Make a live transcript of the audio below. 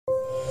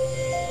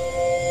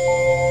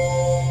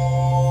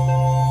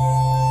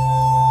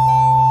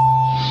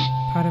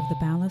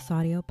Logos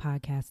Audio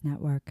Podcast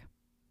Network.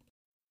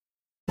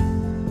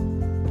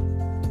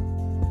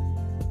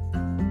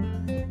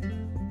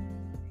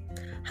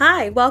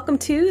 Hi, welcome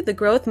to the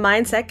Growth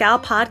Mindset Gal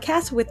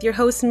podcast with your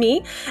host,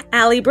 me,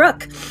 Allie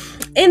Brooke.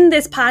 In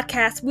this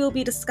podcast, we'll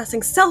be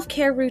discussing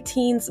self-care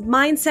routines,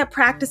 mindset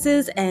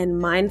practices, and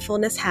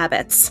mindfulness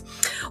habits.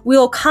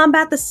 We'll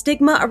combat the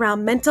stigma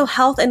around mental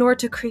health in order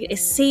to create a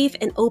safe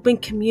and open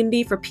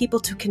community for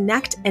people to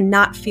connect and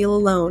not feel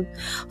alone.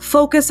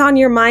 Focus on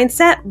your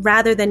mindset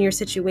rather than your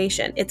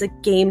situation. It's a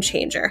game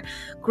changer.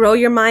 Grow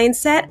your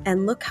mindset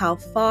and look how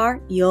far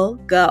you'll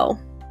go.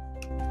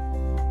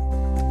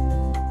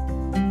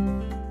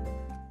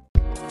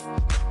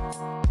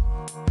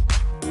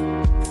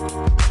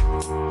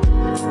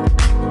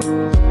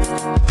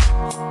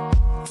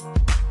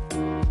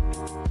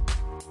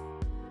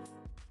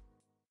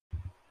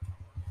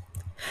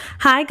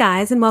 Hi,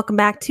 guys, and welcome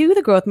back to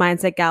the Growth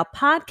Mindset Gal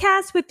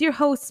podcast with your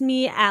host,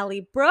 me,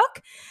 Allie Brooke.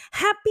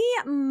 Happy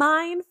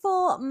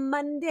Mindful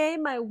Monday,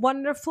 my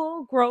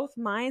wonderful growth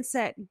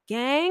mindset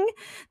gang.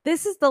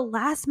 This is the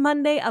last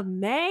Monday of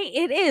May.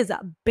 It is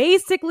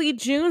basically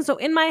June, so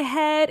in my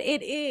head,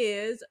 it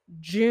is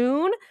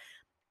June.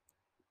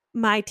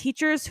 My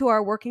teachers who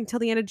are working till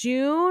the end of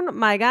June,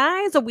 my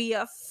guys, we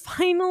have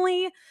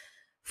finally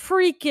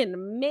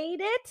freaking made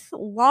it.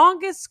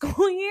 Longest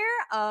school year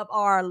of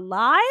our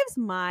lives.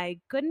 My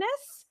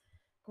goodness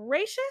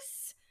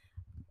gracious.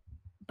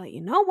 But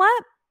you know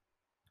what?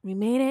 We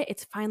made it.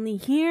 It's finally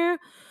here.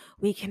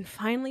 We can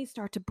finally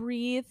start to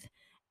breathe.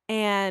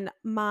 And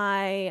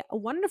my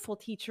wonderful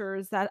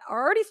teachers that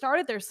already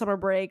started their summer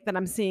break that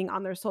I'm seeing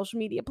on their social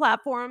media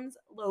platforms,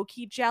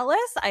 low-key jealous.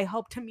 I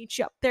hope to meet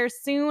you up there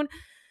soon.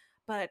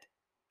 But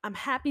I'm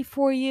happy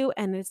for you,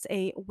 and it's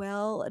a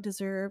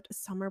well-deserved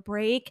summer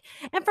break.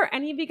 And for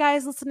any of you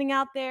guys listening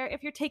out there,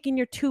 if you're taking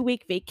your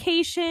 2-week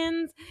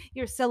vacations,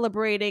 you're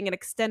celebrating an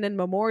extended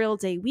Memorial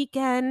Day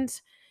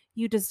weekend,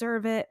 you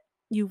deserve it.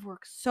 You've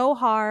worked so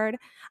hard.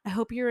 I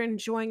hope you're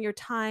enjoying your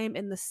time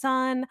in the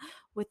sun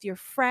with your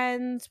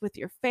friends, with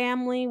your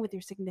family, with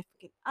your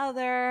significant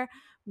other,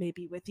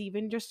 maybe with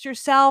even just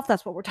yourself.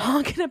 That's what we're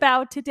talking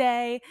about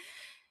today.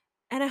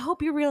 And I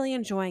hope you're really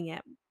enjoying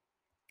it.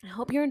 I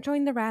hope you're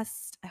enjoying the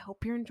rest. I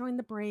hope you're enjoying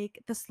the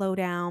break, the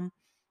slowdown,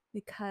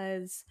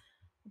 because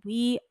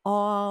we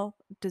all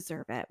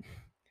deserve it.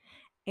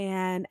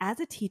 And as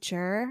a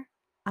teacher,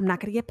 I'm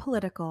not going to get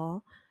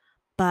political,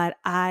 but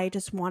I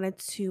just wanted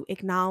to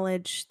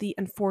acknowledge the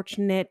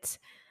unfortunate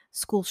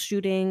school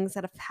shootings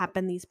that have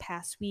happened these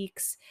past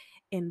weeks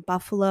in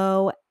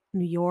Buffalo,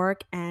 New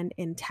York, and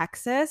in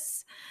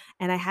Texas.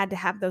 And I had to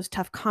have those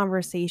tough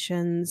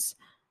conversations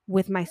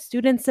with my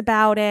students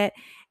about it.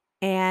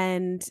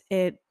 And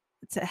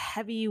it's a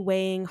heavy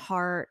weighing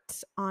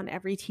heart on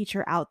every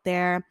teacher out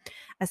there,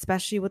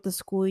 especially with the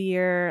school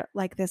year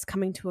like this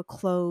coming to a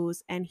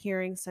close and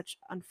hearing such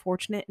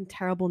unfortunate and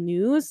terrible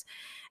news.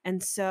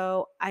 And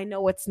so I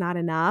know it's not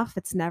enough.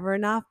 It's never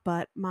enough,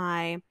 but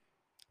my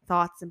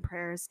thoughts and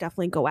prayers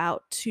definitely go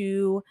out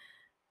to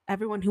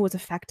everyone who was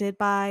affected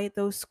by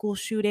those school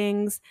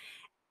shootings.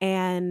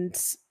 And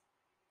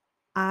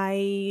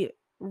I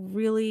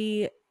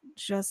really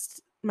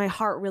my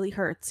heart really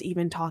hurts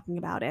even talking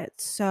about it.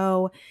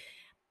 So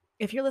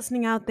if you're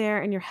listening out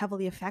there and you're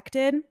heavily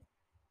affected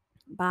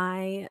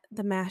by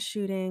the mass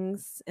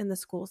shootings in the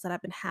schools that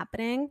have been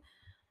happening,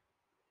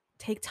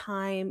 take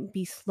time,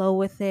 be slow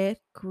with it,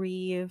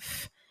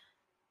 grieve,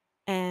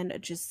 and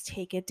just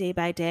take it day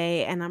by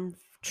day. And I'm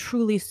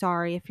truly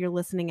sorry if you're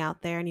listening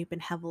out there and you've been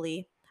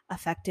heavily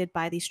affected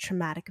by these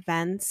traumatic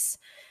events.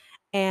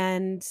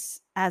 And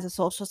as a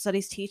social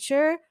studies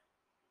teacher,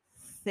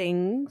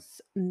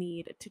 things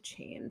need to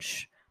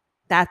change.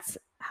 That's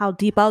how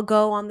deep I'll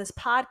go on this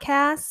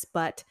podcast,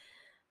 but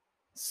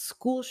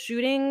school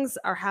shootings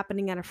are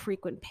happening at a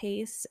frequent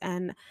pace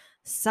and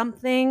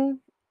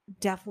something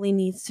definitely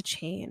needs to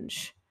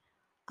change.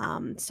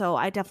 So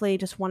I definitely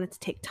just wanted to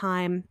take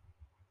time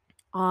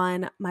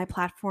on my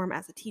platform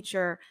as a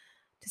teacher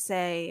to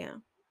say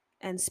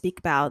and speak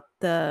about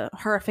the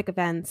horrific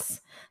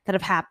events that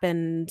have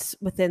happened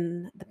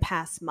within the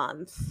past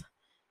month.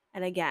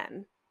 And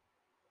again,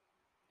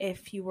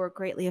 if you were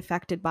greatly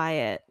affected by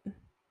it,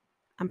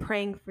 I'm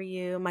praying for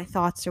you. My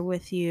thoughts are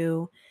with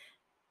you.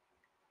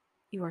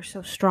 You are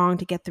so strong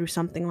to get through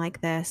something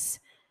like this.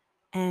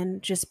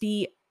 And just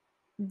be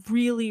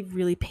really,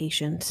 really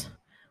patient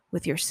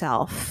with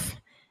yourself.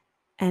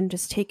 And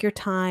just take your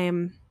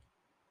time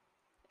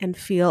and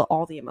feel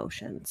all the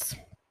emotions.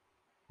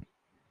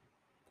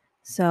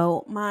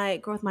 So, my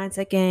Growth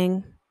Mindset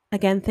gang,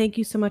 again, thank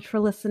you so much for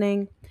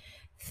listening.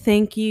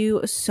 Thank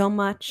you so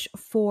much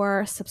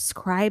for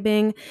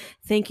subscribing.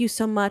 Thank you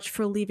so much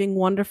for leaving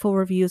wonderful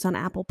reviews on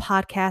Apple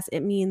Podcasts. It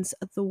means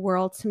the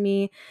world to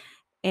me.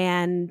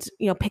 And,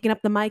 picking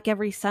up the mic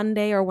every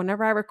Sunday or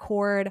whenever I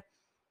record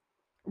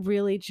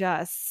really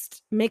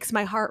just makes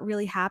my heart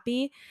really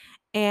happy.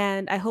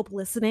 And I hope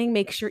listening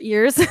makes your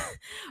ears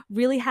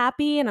really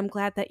happy. And I'm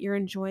glad that you're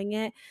enjoying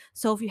it.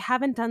 So if you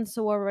haven't done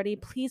so already,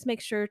 please make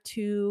sure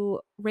to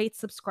rate,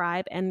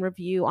 subscribe, and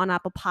review on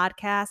Apple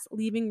Podcasts.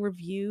 Leaving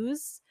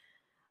reviews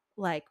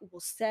will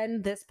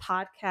send this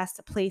podcast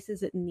to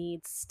places it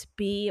needs to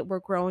be. We're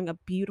growing a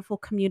beautiful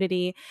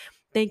community.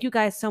 Thank you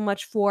guys so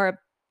much for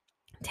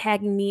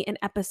tagging me in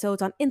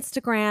episodes on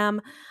Instagram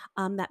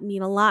that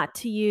mean a lot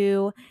to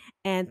you.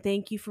 And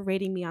thank you for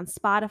rating me on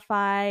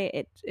Spotify.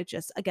 It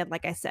just, again,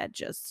 like I said,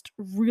 just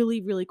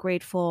really, really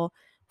grateful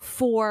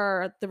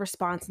for the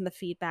response and the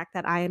feedback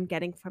that I am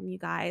getting from you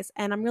guys.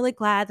 And I'm really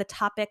glad the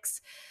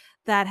topics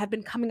that have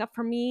been coming up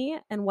for me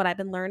and what I've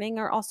been learning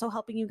are also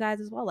helping you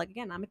guys as well. Like,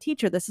 again, I'm a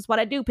teacher. This is what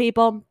I do,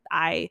 people.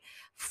 I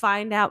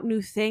find out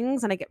new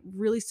things and I get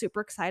really super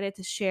excited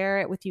to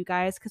share it with you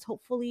guys because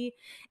hopefully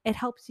it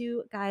helps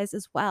you guys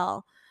as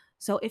well.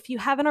 So if you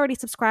haven't already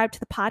subscribed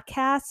to the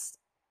podcast,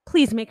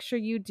 please make sure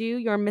you do.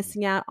 You're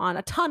missing out on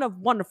a ton of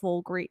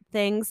wonderful, great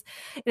things.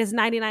 It is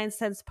 99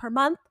 cents per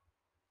month.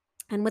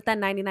 And with that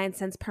 99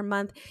 cents per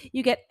month,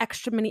 you get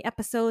extra mini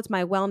episodes,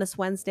 my Wellness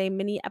Wednesday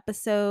mini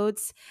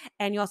episodes.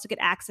 And you also get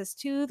access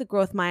to the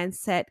Growth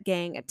Mindset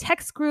Gang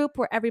text group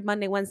where every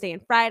Monday, Wednesday,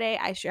 and Friday,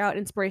 I share out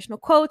inspirational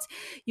quotes.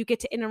 You get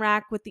to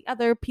interact with the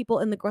other people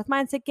in the Growth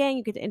Mindset Gang.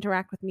 You get to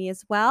interact with me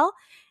as well.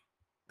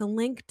 The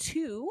link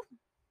to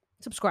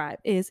subscribe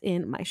is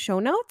in my show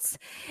notes.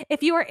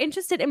 If you are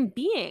interested in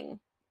being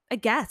a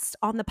guest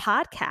on the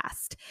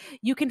podcast,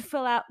 you can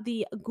fill out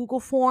the Google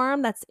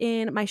form that's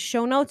in my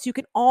show notes. You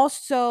can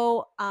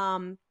also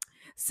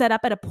set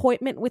up an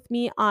appointment with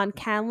me on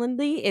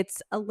Calendly. It's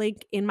a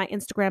link in my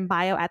Instagram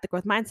bio at the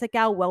Growth Mindset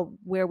Gal,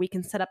 where we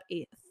can set up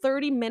a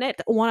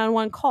 30-minute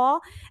one-on-one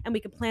call and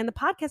we can plan the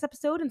podcast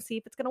episode and see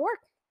if it's going to work.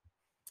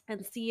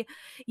 And see,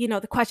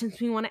 the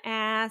questions we want to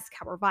ask,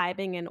 how we're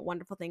vibing, and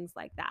wonderful things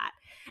like that.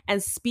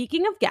 And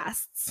speaking of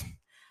guests,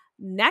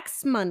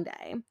 next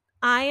Monday,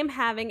 I am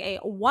having a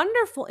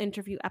wonderful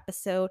interview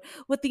episode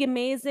with the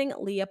amazing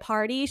Leah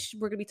Party.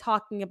 We're going to be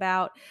talking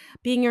about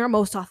being your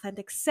most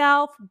authentic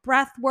self,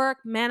 breath work,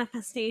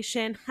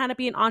 manifestation, how to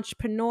be an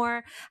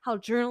entrepreneur, how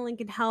journaling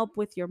can help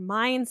with your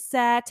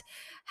mindset,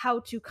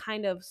 how to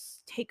kind of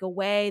take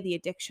away the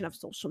addiction of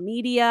social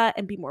media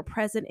and be more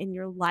present in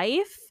your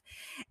life.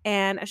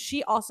 And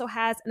she also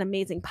has an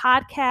amazing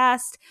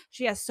podcast.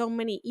 She has so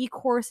many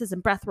e-courses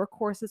and breathwork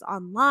courses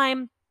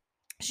online.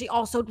 She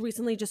also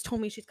recently just told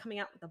me she's coming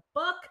out with a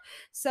book.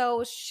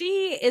 So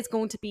she is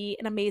going to be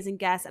an amazing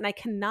guest. And I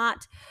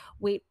cannot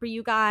wait for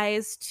you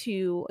guys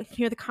to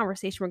hear the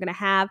conversation we're going to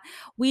have.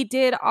 We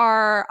did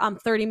our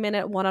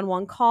 30-minute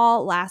one-on-one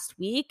call last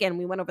week. And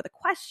we went over the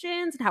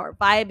questions and how we're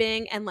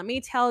vibing. And let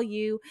me tell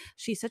you,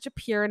 she's such a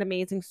pure and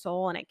amazing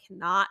soul. And I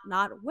cannot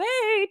not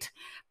wait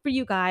for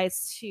you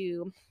guys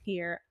to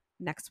hear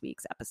next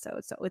week's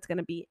episode. So it's going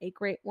to be a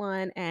great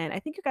one. And I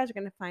think you guys are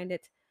going to find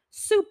it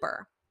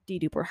super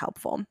duper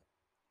helpful.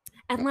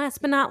 And last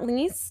but not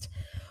least,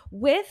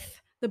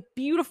 with the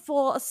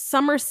beautiful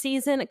summer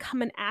season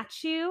coming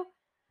at you,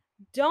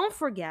 don't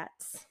forget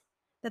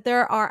that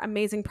there are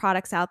amazing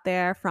products out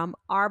there from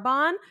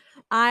Arbonne.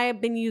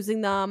 I've been using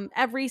them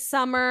every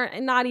summer,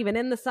 and not even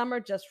in the summer,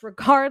 just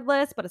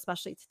regardless, but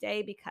especially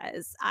today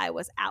because I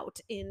was out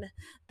in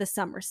the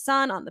summer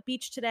sun on the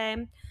beach today.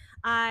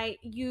 I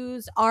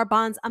use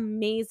Arbonne's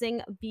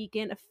amazing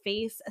vegan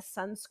face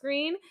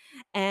sunscreen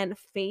and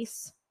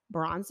face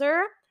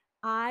bronzer.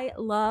 I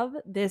love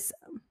this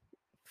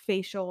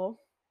facial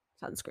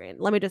sunscreen.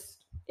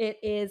 It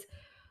is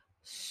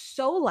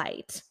so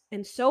light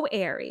and so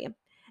airy,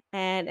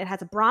 and it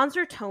has a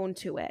bronzer tone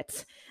to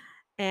it.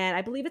 And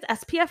I believe it's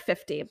SPF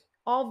 50,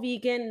 all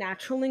vegan,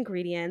 natural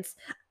ingredients.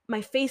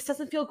 My face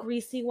doesn't feel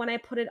greasy when I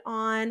put it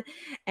on.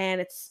 And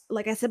it's,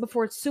 like I said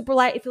before, it's super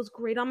light. It feels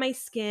great on my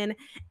skin.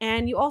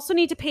 And you also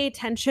need to pay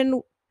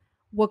attention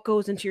what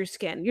goes into your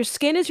skin. Your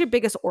skin is your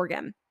biggest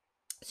organ.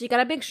 So you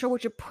got to make sure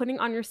what you're putting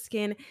on your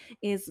skin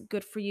is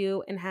good for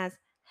you and has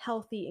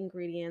healthy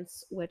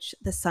ingredients, which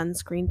the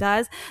sunscreen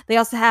does. They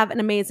also have an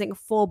amazing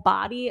full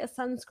body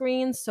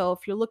sunscreen. So if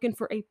you're looking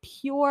for a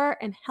pure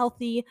and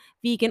healthy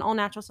vegan all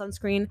natural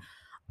sunscreen,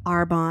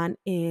 Arbonne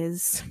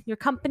is your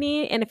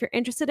company. And if you're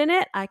interested in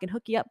it, I can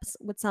hook you up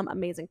with some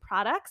amazing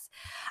products.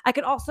 I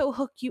could also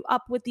hook you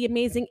up with the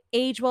amazing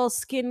AgeWell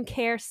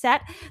skincare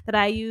set that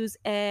I use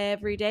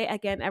every day.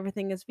 Again,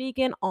 everything is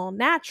vegan, all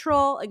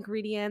natural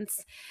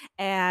ingredients,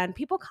 and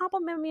people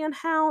compliment me on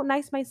how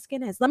nice my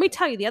skin is. Let me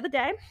tell you, the other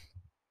day,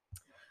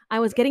 I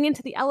was getting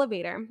into the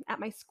elevator at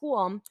my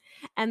school,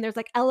 and there's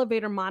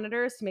elevator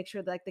monitors to make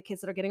sure that the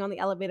kids that are getting on the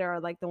elevator are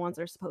the ones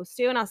that are supposed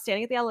to. And I was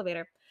standing at the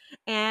elevator,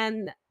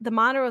 and the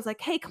monitor was like,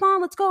 "Hey, come on,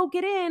 let's go,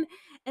 get in."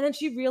 And then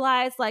she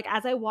realized,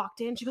 as I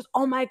walked in, she goes,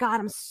 "Oh my God,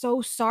 I'm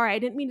so sorry. I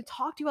didn't mean to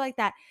talk to you like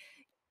that.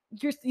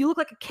 You look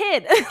like a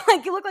kid.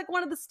 You look like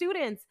one of the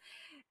students."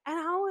 And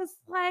I was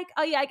like,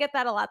 "Oh yeah, I get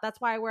that a lot.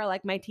 That's why I wear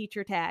my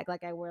teacher tag.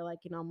 I wear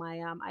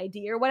my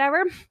ID or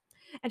whatever."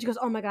 And she goes,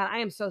 "Oh my God, I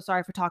am so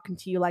sorry for talking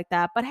to you like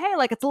that. But hey,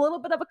 it's a little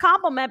bit of a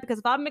compliment because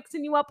if I'm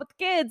mixing you up with the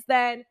kids,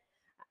 then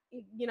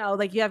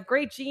like you have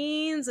great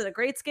genes and a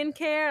great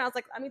skincare. And I was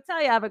like, let me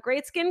tell you, I have a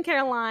great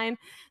skincare line,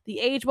 the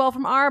Age Well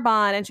from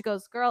Arbonne. And she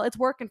goes, girl, it's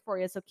working for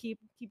you. So keep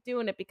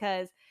doing it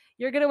because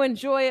you're going to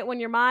enjoy it when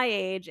you're my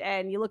age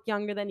and you look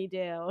younger than you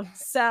do.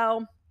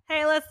 So,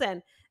 hey,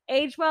 listen,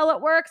 Age Well,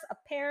 it works.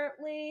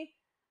 Apparently,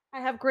 I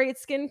have great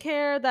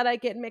skincare that I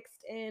get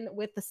mixed in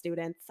with the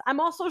students. I'm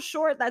also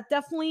short. That's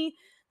definitely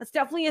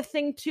a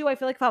thing too. I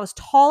feel like if I was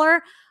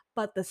taller,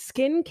 but the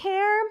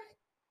skincare,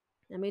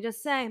 let me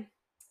just say,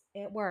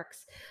 it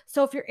works.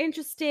 So if you're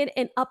interested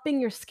in upping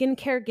your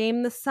skincare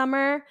game this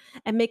summer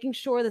and making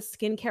sure the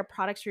skincare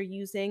products you're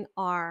using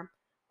are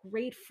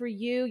great for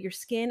you, your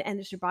skin, and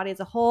just your body as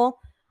a whole,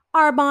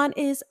 Arbonne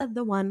is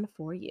the one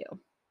for you.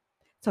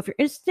 So if you're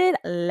interested,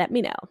 let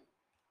me know.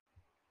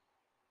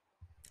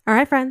 All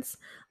right, friends,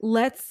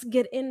 let's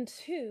get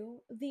into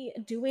the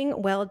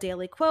Doing Well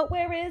Daily quote.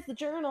 Where is the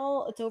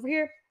journal? It's over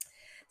here.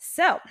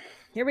 So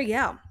here we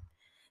go.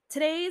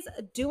 Today's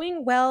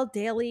Doing Well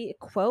Daily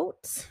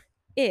quote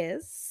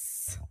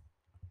is: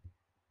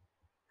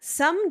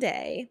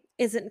 someday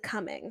isn't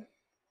coming.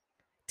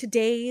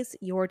 Today's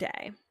your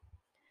day.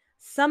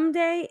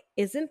 Someday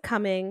isn't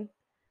coming.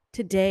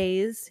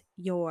 Today's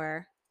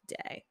your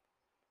day.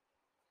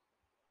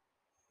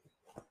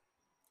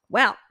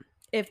 Well,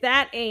 if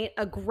that ain't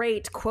a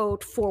great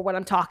quote for what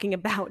I'm talking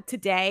about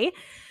today,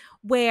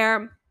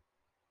 where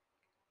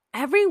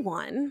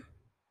everyone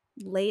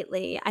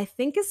lately, I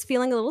think, is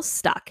feeling a little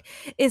stuck,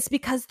 is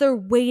because they're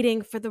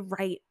waiting for the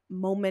right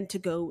moment to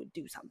go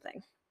do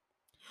something.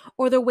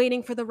 Or they're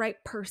waiting for the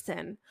right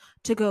person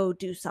to go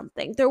do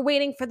something. They're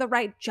waiting for the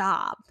right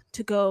job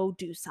to go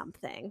do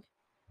something.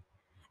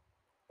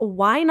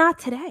 Why not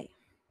today?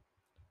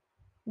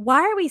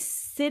 Why are we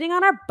sitting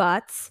on our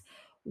butts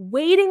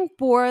waiting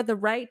for the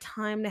right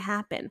time to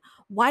happen?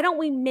 Why don't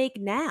we make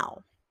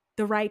now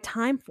the right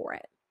time for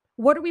it?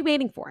 What are we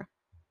waiting for?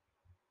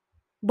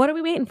 What are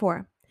we waiting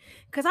for?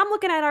 Because I'm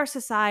looking at our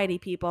society,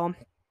 people.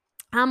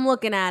 I'm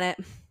looking at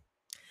it,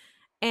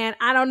 and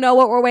I don't know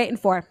what we're waiting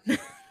for.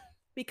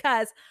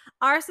 Because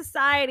our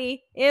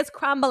society is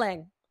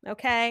crumbling,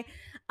 okay?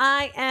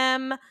 I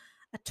am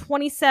a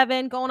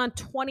 27, going on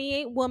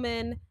 28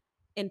 woman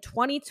in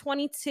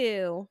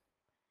 2022,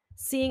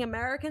 seeing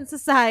American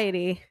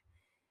society,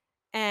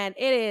 and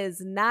it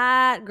is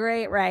not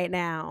great right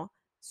now.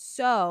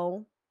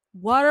 So,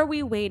 what are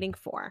we waiting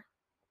for?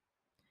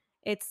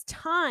 It's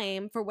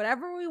time for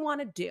whatever we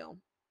want to do.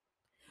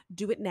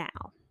 Do it now.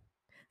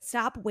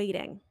 Stop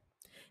waiting.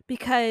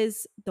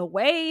 Because the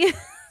way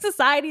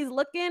society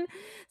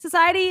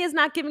is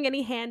not giving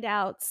any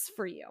handouts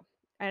for you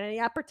and any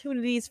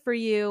opportunities for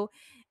you.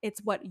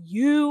 It's what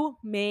you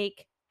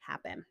make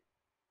happen.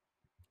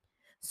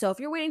 So if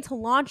you're waiting to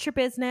launch your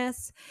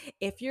business,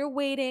 if you're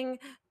waiting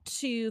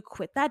to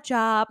quit that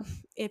job,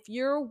 if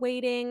you're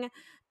waiting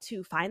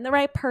to find the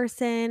right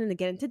person and to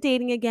get into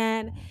dating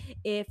again,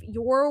 if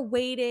you're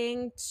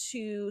waiting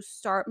to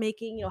start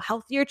making,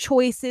 healthier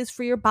choices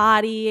for your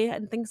body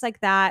and things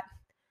like that,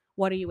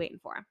 what are you waiting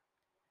for?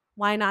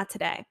 Why not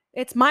today?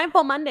 It's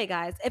Mindful Monday,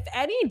 guys. If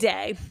any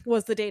day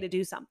was the day to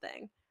do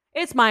something,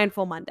 it's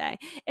Mindful Monday.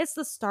 It's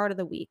the start of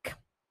the week.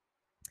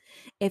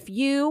 If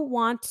you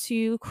want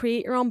to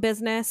create your own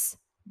business,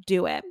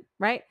 do it,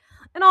 right?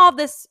 And all of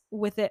this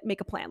with it,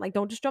 make a plan. Like,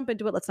 don't just jump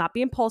into it. Let's not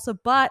be impulsive,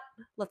 but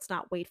let's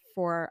not wait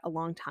for a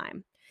long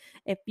time.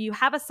 If you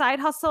have a side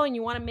hustle and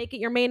you want to make it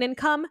your main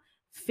income,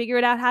 figure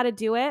it out how to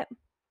do it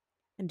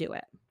and do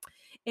it.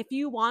 If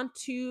you want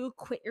to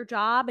quit your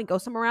job and go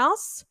somewhere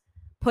else,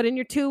 put in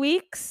your 2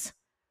 weeks,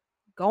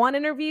 go on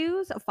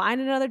interviews,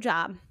 find another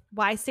job.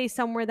 Why stay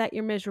somewhere that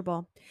you're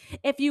miserable?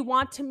 If you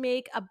want to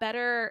make a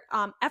better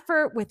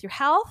effort with your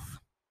health,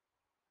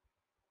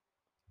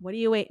 what are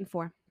you waiting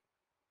for?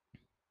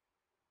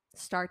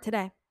 Start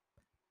today,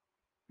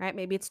 right?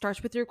 Maybe it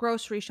starts with your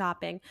grocery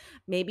shopping.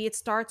 Maybe it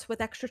starts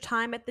with extra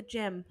time at the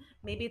gym.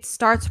 Maybe it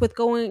starts with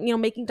going,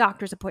 making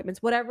doctor's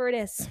appointments, whatever it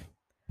is.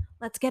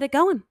 Let's get it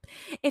going.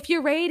 If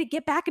you're ready to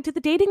get back into the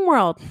dating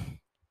world,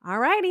 all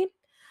righty.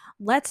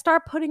 Let's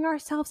start putting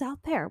ourselves out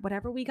there.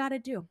 Whatever we got to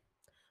do,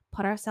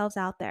 put ourselves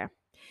out there.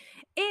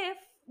 If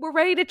we're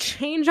ready to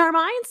change our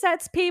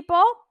mindsets,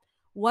 people,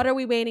 what are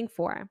we waiting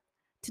for?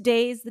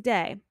 Today's the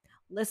day.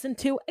 Listen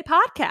to a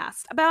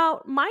podcast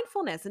about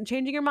mindfulness and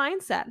changing your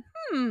mindset.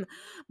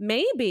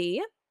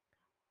 Maybe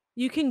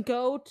you can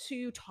go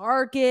to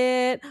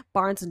Target,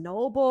 Barnes &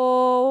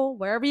 Noble,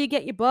 wherever you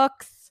get your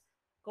books,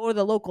 go to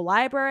the local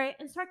library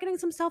and start getting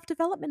some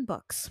self-development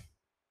books.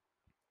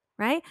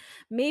 Right?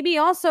 Maybe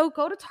also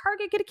go to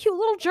Target, get a cute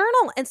little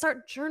journal and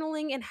start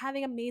journaling and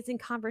having amazing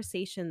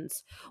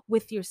conversations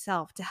with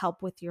yourself to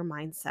help with your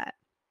mindset.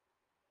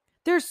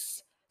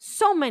 There's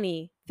so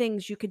many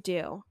things you could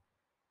do.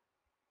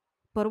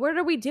 But what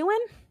are we doing?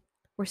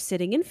 We're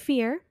sitting in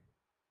fear.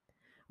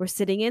 We're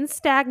sitting in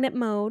stagnant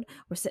mode.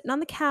 We're sitting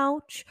on the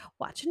couch,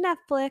 watching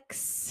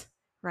Netflix,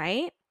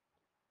 right?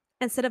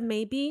 Instead of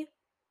maybe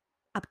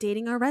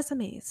updating our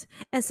resumes,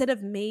 instead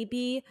of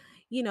maybe,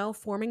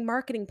 forming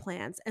marketing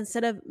plans,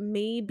 instead of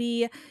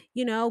maybe,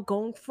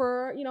 going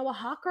for, a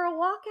hawk or a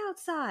walk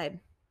outside.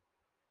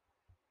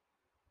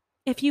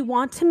 If you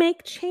want to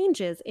make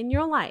changes in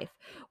your life,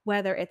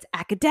 whether it's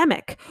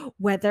academic,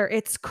 whether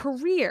it's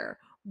career,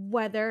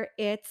 whether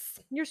it's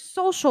your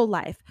social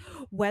life,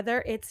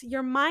 whether it's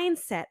your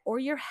mindset or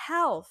your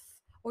health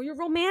or your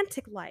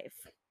romantic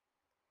life,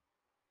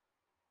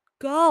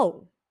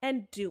 go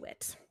and do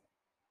it.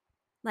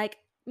 Like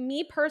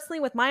me personally,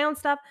 with my own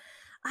stuff,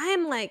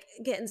 I'm like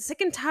getting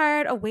sick and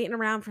tired of waiting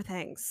around for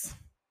things.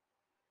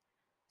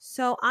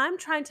 So I'm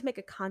trying to make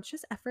a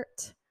conscious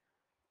effort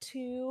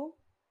to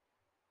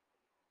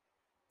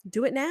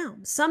do it now.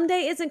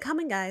 Someday isn't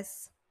coming,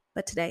 guys,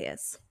 but today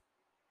is.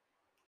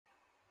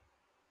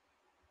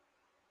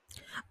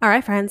 All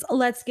right, friends,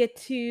 let's get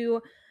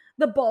to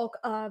the bulk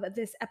of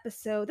this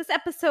episode. This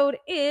episode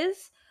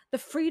is the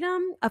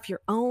freedom of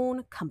your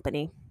own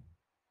company.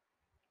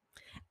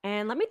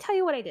 And let me tell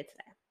you what I did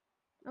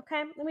today.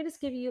 Okay, let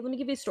me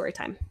give you story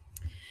time.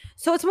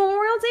 So it's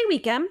Memorial Day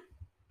weekend,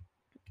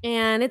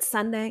 and it's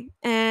Sunday,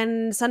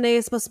 and Sunday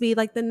is supposed to be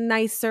like the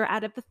nicer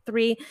out of the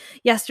three.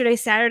 Yesterday,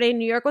 Saturday,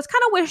 New York was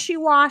kind of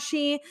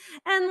wishy-washy,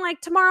 and like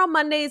tomorrow,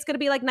 Monday is going to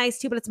be like nice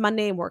too, but it's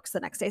Monday and works the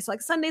next day. So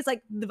like Sunday's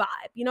like the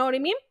vibe, you know what I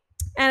mean?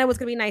 And it was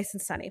going to be nice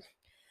and sunny.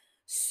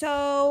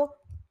 So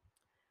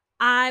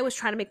I was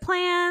trying to make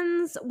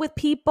plans with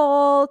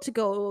people to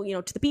go,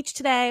 to the beach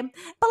today,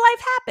 but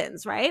life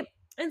happens, right?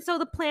 And so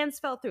the plans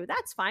fell through.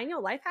 That's fine.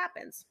 Life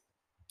happens.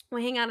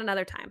 We'll hang out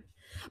another time.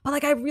 But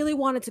like, I really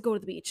wanted to go to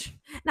the beach.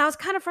 And I was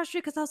kind of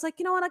frustrated because I was like,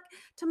 you know what? Like,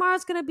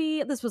 tomorrow's going to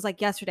be, this was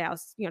like yesterday, I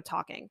was,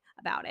 talking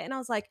about it. And I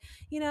was like,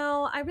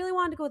 I really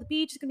wanted to go to the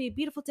beach. It's going to be a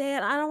beautiful day.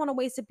 And I don't want to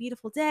waste a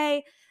beautiful day.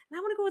 And I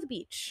want to go to the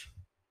beach.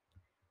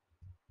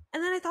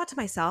 And then I thought to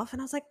myself,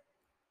 and I was like,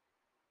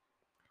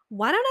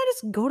 why don't I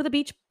just go to the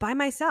beach by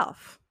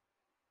myself?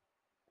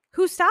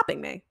 Who's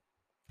stopping me?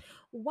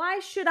 Why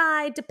should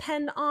I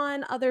depend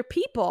on other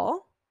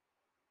people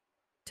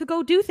to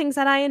go do things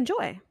that I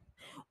enjoy?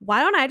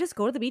 Why don't I just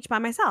go to the beach by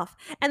myself?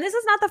 And this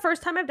is not the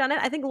first time I've done it.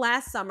 I think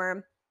last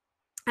summer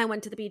I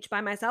went to the beach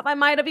by myself. I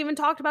might have even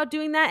talked about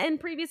doing that in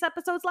previous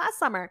episodes last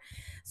summer.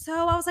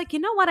 So I was like, you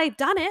know what? I've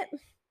done it.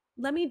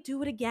 Let me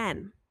do it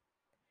again.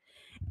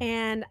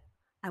 And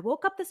I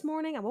woke up this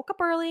morning. I woke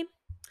up early.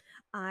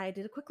 I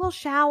did a quick little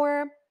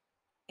shower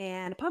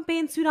and I put my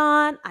bathing suit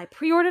on. I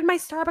pre-ordered my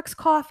Starbucks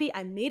coffee.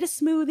 I made a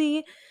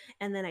smoothie.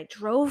 And then I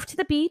drove to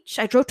the beach.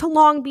 I drove to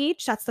Long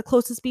Beach. That's the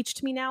closest beach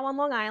to me now on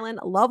Long Island.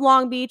 I love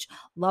Long Beach.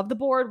 Love the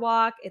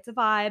boardwalk. It's a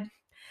vibe.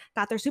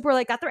 Got there super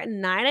late. Got there at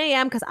 9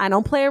 a.m. because I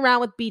don't play around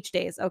with beach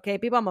days. Okay,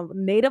 people, I'm a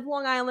native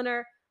Long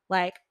Islander.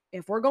 Like,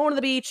 if we're going to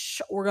the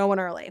beach, we're going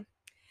early.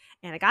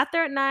 And I got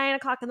there at 9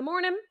 o'clock in the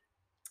morning.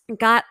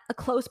 Got a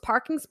close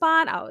parking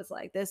spot. I was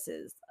like, this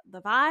is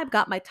the vibe.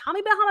 Got my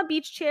Tommy Bahama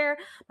beach chair,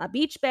 my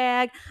beach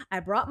bag. I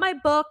brought my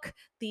book,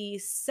 The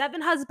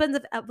 7 Husbands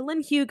of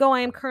Evelyn Hugo. I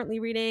am currently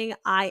reading.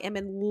 I am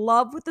in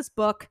love with this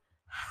book.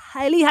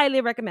 Highly, highly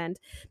recommend,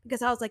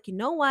 because I was like, you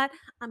know what?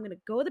 I'm going to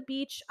go to the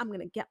beach. I'm going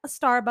to get a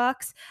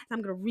Starbucks and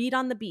I'm going to read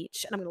on the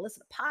beach and I'm going to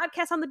listen to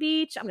podcasts on the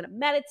beach. I'm going to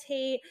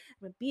meditate.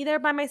 I'm going to be there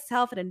by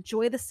myself and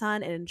enjoy the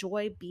sun and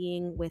enjoy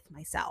being with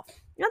myself.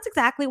 And that's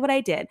exactly what I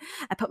did.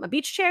 I put my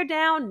beach chair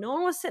down. No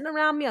one was sitting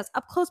around me. I was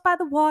up close by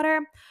the water.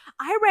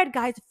 I read,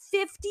 guys,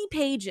 50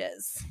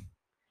 pages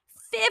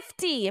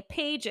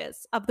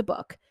of the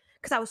book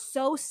because I was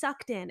so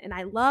sucked in, and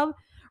I love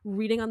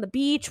reading on the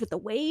beach with the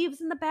waves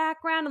in the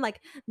background and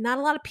like not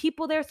a lot of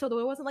people there, so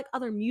there wasn't like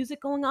other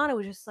music going on. It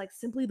was just like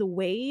simply the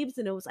waves,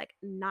 and it was like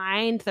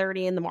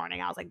 9:30 in the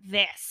morning. I was like,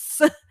 this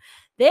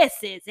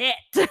is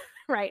it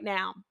right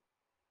now.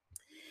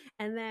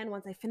 And then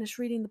once I finished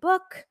reading the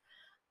book,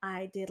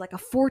 I did like a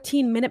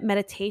 14-minute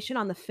meditation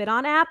on the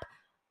FitOn app.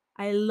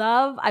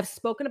 I've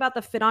spoken about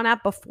the FitOn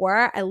app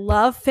before. I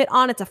love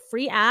FitOn. It's a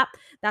free app.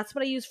 That's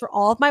what I use for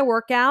all of my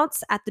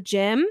workouts at the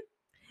gym.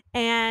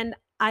 And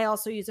I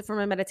also use it for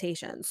my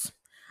meditations.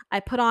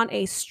 I put on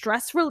a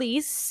stress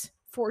release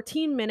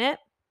 14-minute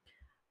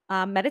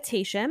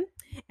meditation,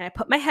 and I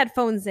put my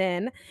headphones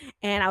in,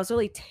 and I was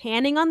really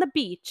tanning on the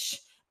beach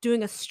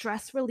doing a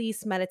stress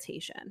release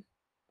meditation.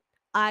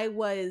 I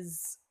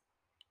was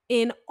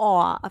in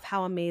awe of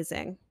how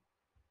amazing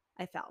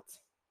I felt.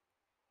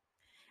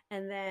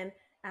 And then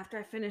after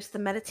I finished the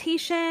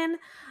meditation,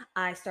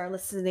 I started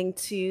listening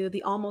to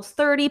the Almost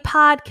 30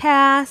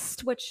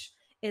 podcast, which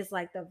is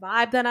like the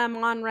vibe that I'm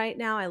on right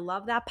now. I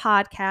love that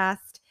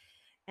podcast.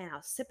 And I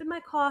was sipping my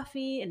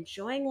coffee,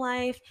 enjoying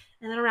life.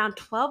 And then around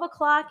 12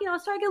 o'clock,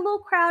 it started to get a little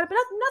crowded, but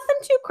nothing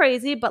too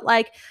crazy. But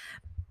like,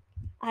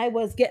 I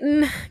was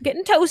getting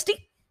toasty.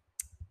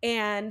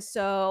 And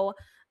so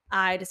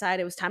I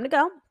decided it was time to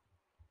go,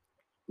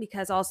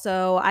 because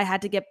also I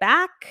had to get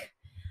back.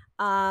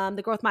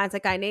 The growth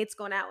mindset guy Nate's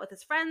going out with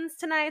his friends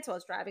tonight, so I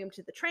was driving him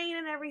to the train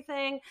and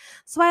everything.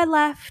 So I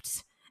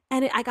left,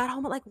 and I got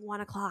home at like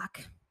 1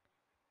 o'clock,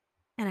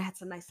 and I had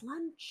some nice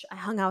lunch. I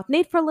hung out with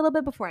Nate for a little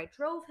bit before I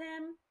drove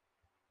him.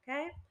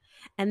 Okay,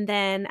 And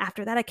then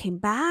after that, I came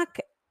back,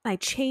 I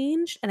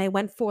changed, and I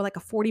went for like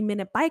a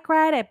 40-minute bike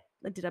ride.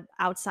 I did an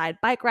outside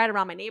bike ride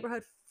around my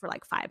neighborhood for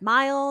like 5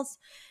 miles.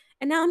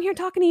 And now I'm here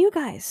talking to you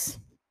guys.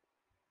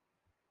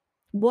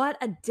 What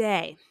a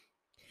day.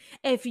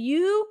 If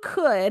you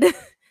could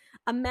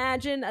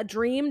imagine a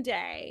dream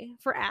day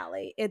for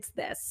Allie, it's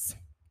this.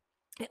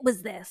 It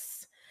was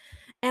this.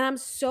 And I'm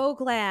so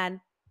glad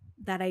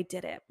that I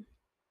did it.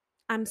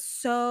 I'm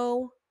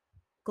so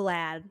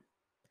glad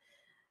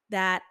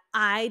that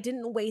I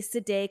didn't waste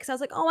a day because I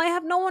was like, oh, I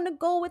have no one to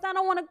go with. I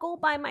don't want to go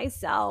by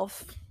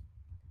myself.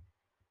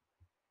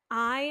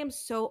 I am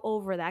so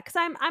over that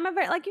because I'm a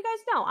very, like you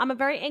guys know, I'm a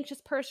very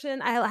anxious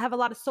person. I have a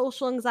lot of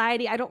social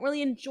anxiety. I don't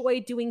really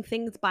enjoy doing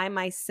things by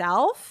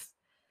myself.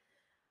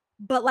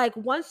 But like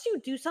once you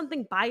do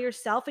something by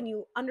yourself and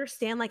you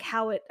understand like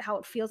how it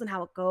feels and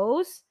how it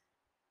goes,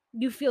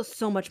 you feel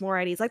so much more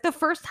at ease. Like the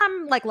first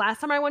time, like last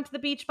time I went to the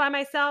beach by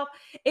myself,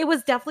 it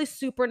was definitely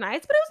super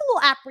nice, but it was a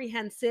little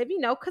apprehensive,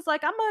 because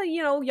like I'm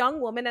a, young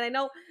woman, and I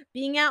know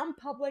being out in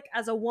public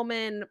as a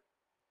woman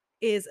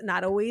is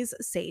not always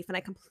safe, and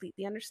I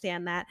completely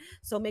understand that.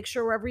 So make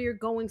sure wherever you're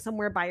going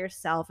somewhere by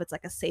yourself, it's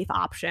like a safe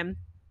option.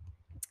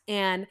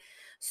 And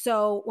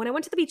so when I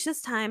went to the beach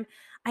this time,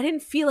 I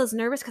didn't feel as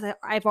nervous because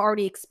I've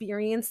already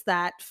experienced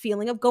that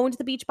feeling of going to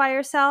the beach by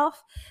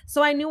yourself.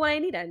 So I knew what I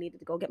needed. I needed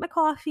to go get my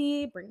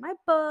coffee, bring my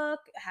book,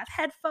 have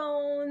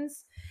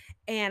headphones,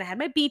 and I had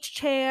my beach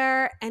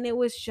chair. And it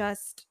was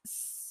just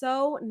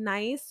so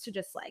nice to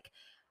just like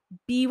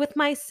be with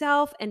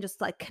myself and just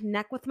like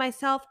connect with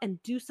myself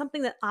and do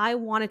something that I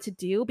wanted to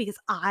do because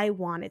I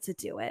wanted to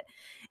do it.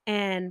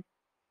 And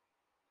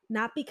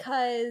not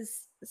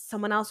because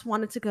someone else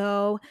wanted to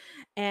go,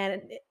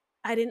 and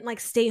I didn't like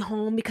stay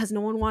home because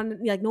no one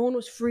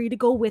was free to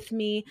go with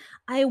me.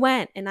 I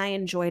went and I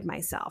enjoyed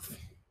myself.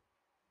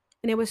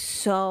 And it was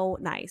so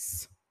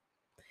nice.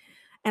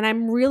 And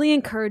I'm really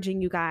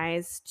encouraging you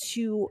guys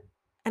to,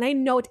 and I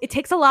know it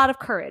takes a lot of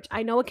courage.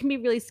 I know it can be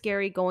really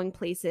scary going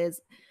places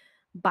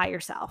by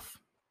yourself,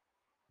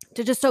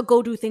 to just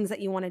go do things that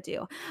you want to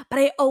do. But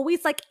I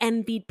always like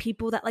envied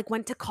people that like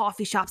went to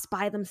coffee shops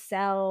by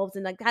themselves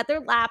and like had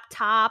their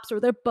laptops or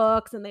their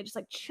books and they just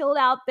like chilled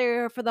out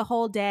there for the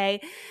whole day.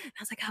 And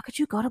I was like, how could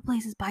you go to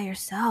places by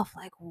yourself?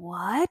 Like,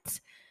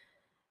 what?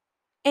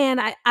 And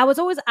I was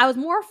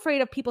more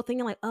afraid of people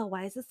thinking like, oh,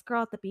 why is this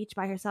girl at the beach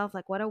by herself?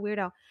 Like, what a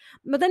weirdo.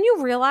 But then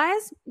you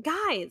realize,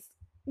 guys,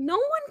 no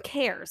one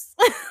cares.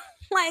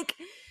 Like,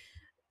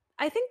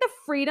 I think the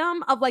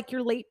freedom of like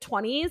your late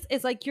 20s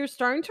is like you're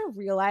starting to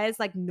realize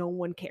like no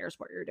one cares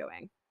what you're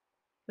doing.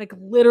 Like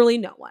literally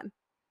no one.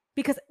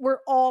 Because we're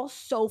all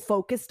so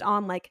focused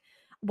on like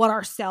what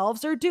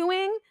ourselves are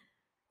doing.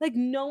 Like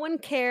no one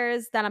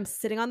cares that I'm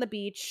sitting on the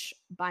beach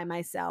by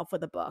myself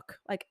with a book.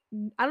 Like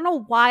I don't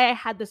know why I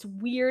had this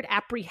weird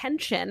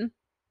apprehension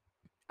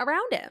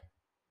around it.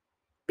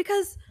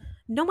 Because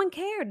no one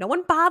cared. No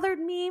one bothered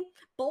me.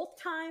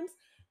 Both times,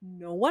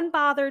 no one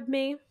bothered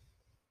me.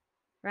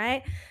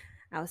 Right?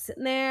 I was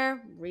sitting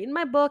there reading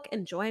my book,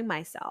 enjoying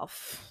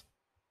myself.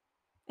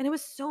 And it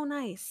was so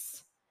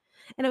nice.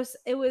 And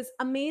it was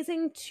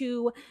amazing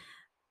to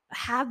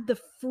have the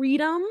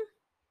freedom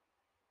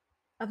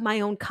of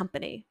my own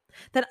company,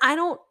 that I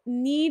don't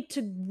need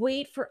to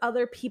wait for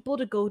other people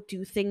to go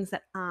do things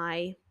that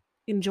I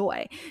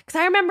enjoy. Because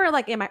I remember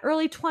like in my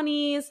early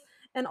 20s,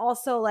 and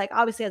also like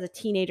obviously as a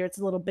teenager, it's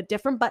a little bit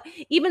different. But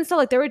even so,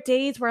 like there were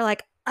days where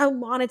like I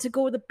wanted to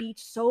go to the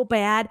beach so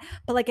bad,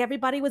 but like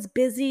everybody was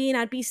busy and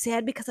I'd be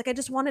sad because like I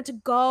just wanted to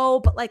go.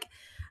 But like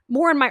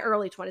more in my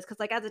early 20s, because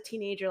like as a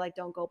teenager, like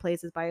don't go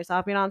places by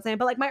yourself, you know what I'm saying?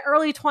 But like my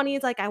early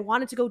 20s, like I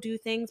wanted to go do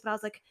things, but I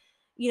was like,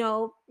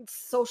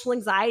 social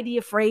anxiety,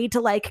 afraid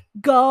to like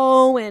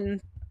go.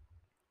 And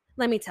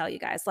let me tell you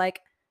guys,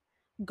 like,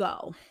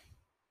 go.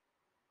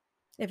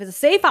 If it's a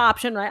safe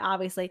option, right?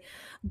 Obviously,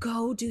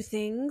 go do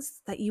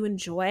things that you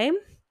enjoy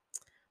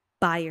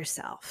by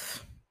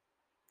yourself.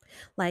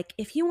 Like,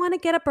 if you want to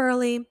get up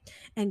early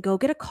and go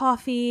get a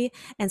coffee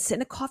and sit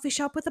in a coffee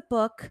shop with a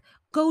book,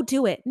 go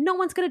do it. No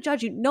one's going to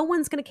judge you. No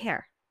one's going to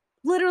care.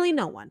 Literally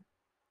no one.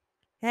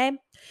 Okay.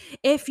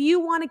 If you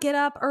want to get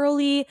up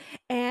early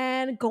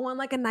and go on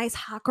like a nice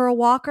hot girl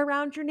walk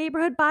around your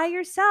neighborhood by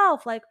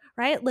yourself, like,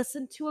 right,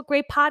 listen to a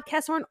great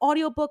podcast or an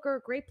audiobook or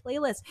a great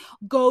playlist,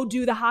 go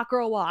do the hot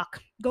girl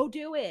walk. Go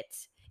do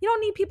it. You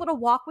don't need people to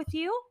walk with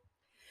you.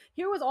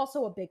 Here was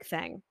also a big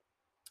thing.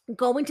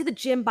 Going to the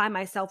gym by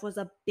myself was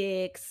a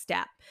big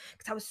step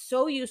because I was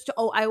so used to,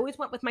 I always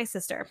went with my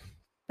sister.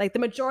 Like the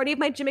majority of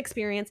my gym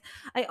experience,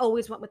 I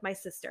always went with my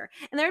sister.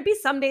 And there would be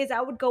some days I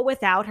would go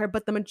without her,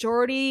 but the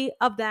majority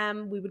of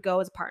them, we would go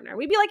as a partner.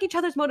 We'd be like each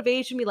other's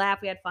motivation. We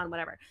laugh, we had fun,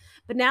 whatever.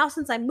 But now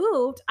since I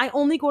moved, I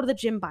only go to the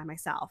gym by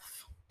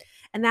myself.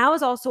 And that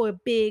was also a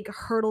big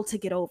hurdle to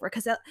get over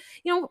because,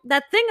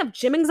 that thing of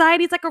gym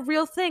anxiety is like a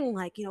real thing.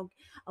 Like,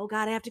 oh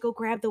God, I have to go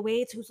grab the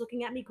weights. Who's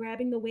looking at me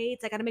grabbing the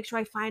weights? I got to make sure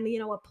I find,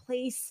 a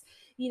place,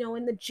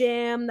 in the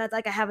gym that's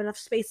like I have enough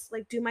space to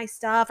like do my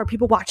stuff, or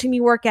people watching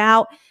me work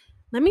out.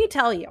 Let me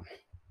tell you,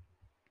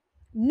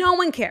 no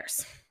one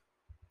cares.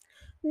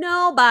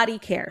 Nobody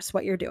cares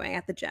what you're doing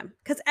at the gym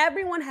because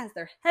everyone has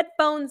their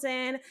headphones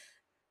in,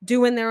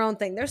 doing their own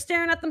thing. They're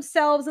staring at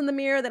themselves in the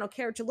mirror. They don't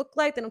care what you look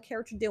like. They don't care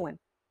what you're doing.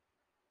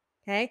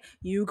 Okay.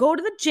 You go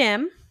to the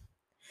gym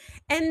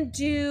and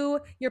do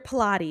your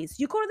Pilates.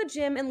 You go to the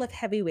gym and lift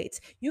heavy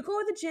weights. You go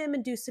to the gym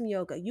and do some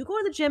yoga. You go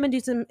to the gym and do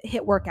some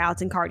HIIT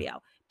workouts and cardio.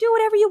 Do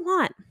whatever you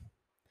want.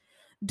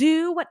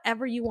 Do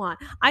whatever you want.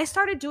 I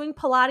started doing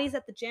Pilates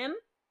at the gym,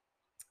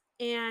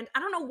 and I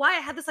don't know why I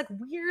had this like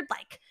weird,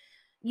 like,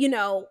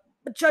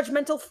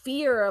 judgmental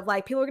fear of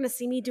like people are gonna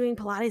see me doing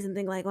Pilates and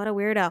think like, what a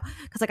weirdo,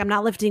 because like I'm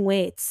not lifting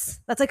weights.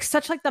 That's like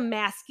such like the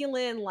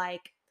masculine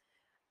like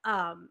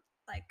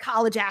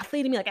college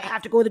athlete in me, like I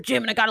have to go to the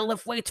gym and I gotta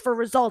lift weights for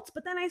results.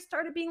 But then I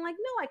started being like,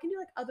 no, I can do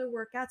like other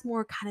workouts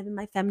more kind of in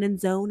my feminine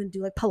zone and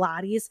do like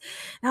Pilates.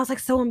 And I was like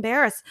so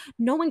embarrassed.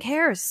 No one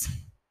cares.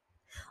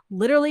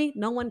 Literally,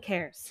 no one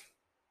cares.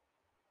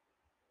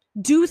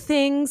 Do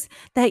things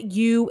that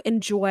you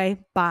enjoy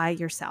by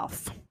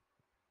yourself.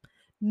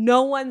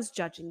 No one's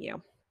judging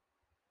you.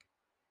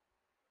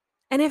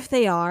 And if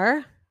they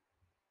are,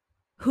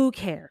 who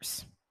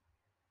cares?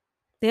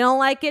 They don't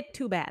like it,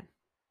 too bad.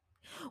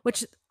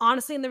 Which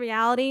honestly, in the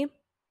reality,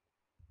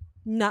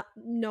 no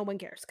one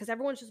cares because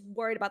everyone's just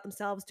worried about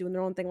themselves doing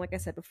their own thing, like I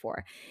said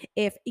before.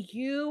 If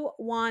you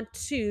want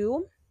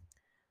to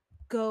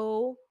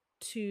go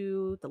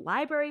to the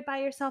library by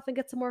yourself and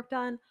get some work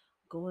done,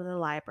 go to the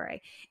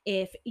library.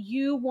 If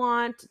you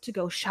want to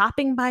go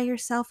shopping by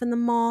yourself in the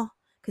mall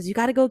because you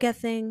got to go get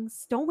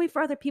things, don't wait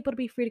for other people to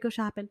be free to go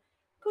shopping.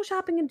 Go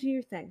shopping and do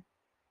your thing.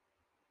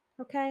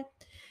 Okay?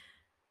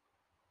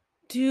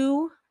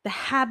 Do the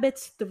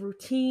habits, the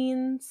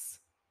routines,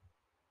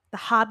 the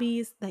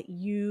hobbies that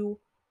you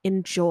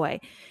enjoy.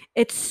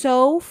 It's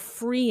so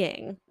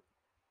freeing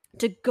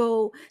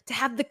to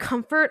have the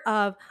comfort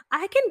of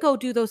I can go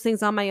do those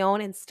things on my own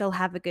and still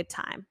have a good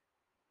time.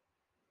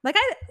 Like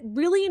I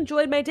really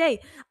enjoyed my day.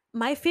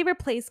 My favorite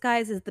place,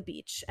 guys, is the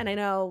beach. And I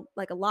know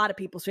like a lot of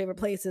people's favorite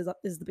place is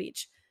the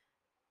beach.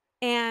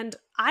 And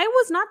I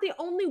was not the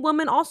only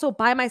woman also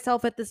by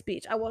myself at this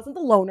beach. I wasn't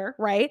the loner,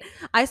 right?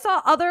 I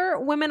saw other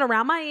women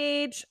around my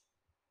age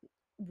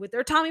with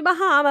their Tommy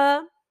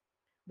Bahama,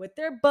 with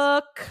their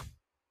book,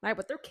 right,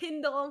 with their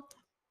Kindle,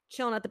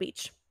 chilling at the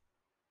beach.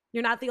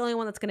 You're not the only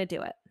one that's going to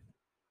do it,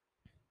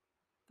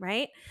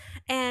 right?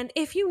 And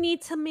if you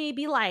need to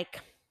maybe like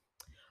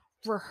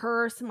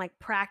rehearse and like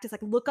practice,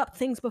 like look up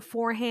things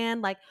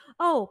beforehand, like,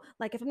 oh,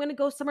 like if I'm going to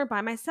go somewhere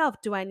by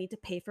myself, do I need to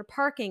pay for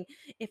parking?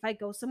 If I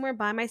go somewhere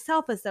by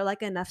myself, is there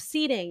like enough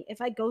seating?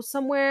 If I go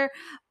somewhere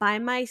by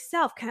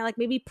myself, kind of like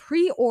maybe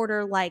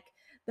pre-order like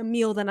the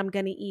meal that I'm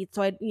going to eat.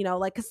 So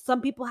like, cause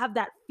some people have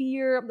that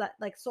fear of that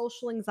like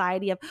social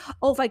anxiety of,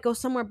 oh, if I go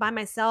somewhere by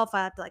myself,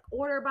 I have to like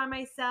order by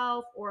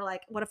myself, or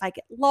like, what if I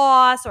get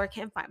lost or I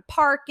can't find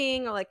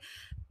parking, or like,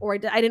 or I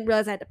didn't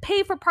realize I had to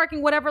pay for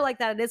parking, whatever like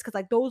that it is. Cause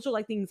like those are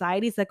like the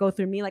anxieties that go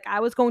through me. Like I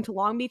was going to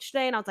Long Beach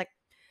today and I was like,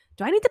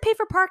 do I need to pay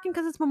for parking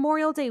because it's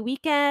Memorial Day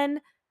weekend?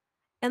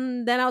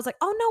 And then I was like,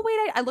 oh no,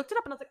 wait, I looked it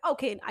up and I was like,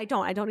 okay, I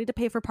don't need to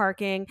pay for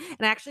parking.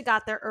 And I actually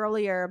got there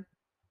earlier.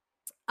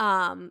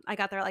 I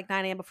got there at like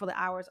 9 a.m. before the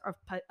hours of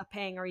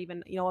paying or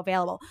even,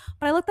 available.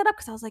 But I looked that up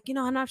because I was like,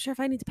 I'm not sure if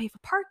I need to pay for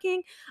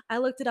parking. I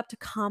looked it up to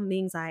calm the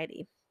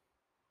anxiety.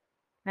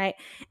 Right.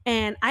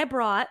 And I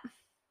brought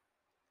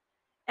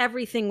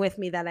everything with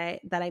me that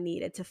I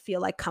needed to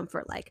feel like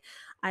comfort. Like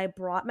I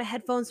brought my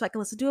headphones so I can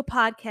listen to a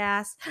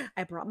podcast.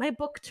 I brought my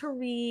book to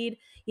read.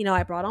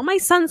 I brought all my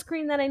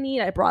sunscreen that I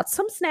need. I brought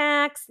some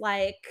snacks.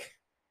 Like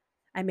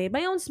I made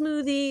my own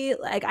smoothie.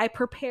 Like I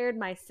prepared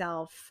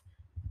myself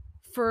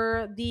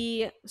for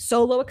the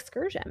solo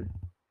excursion.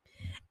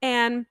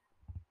 And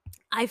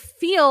I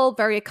feel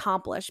very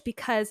accomplished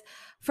because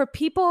for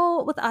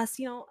people with us,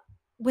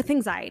 with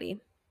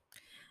anxiety,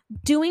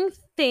 doing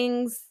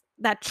things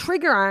that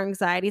trigger our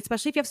anxiety,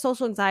 especially if you have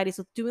social anxiety,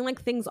 so doing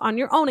like things on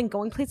your own and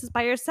going places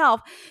by yourself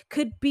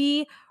could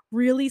be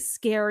really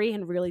scary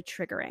and really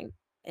triggering.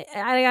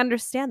 I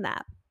understand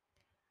that.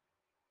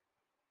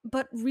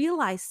 But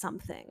realize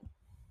something.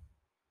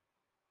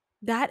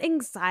 That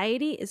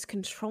anxiety is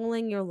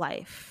controlling your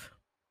life.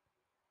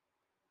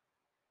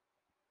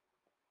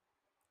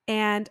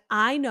 And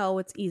I know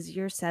it's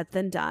easier said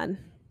than done.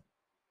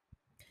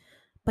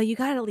 But you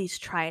got to at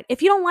least try it.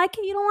 If you don't like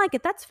it, you don't like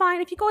it. That's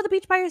fine. If you go to the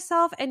beach by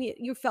yourself and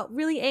you felt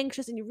really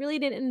anxious and you really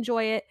didn't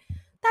enjoy it,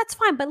 that's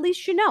fine. But at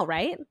least you know,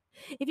 right?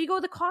 If you go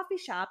to the coffee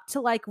shop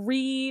to like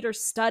read or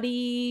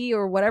study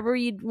or whatever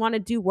you want to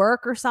do,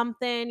 work or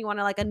something, you want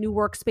to like a new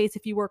workspace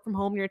if you work from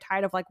home and you're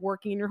tired of like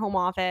working in your home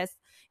office,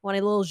 you want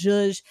a little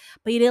zhuzh,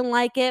 but you didn't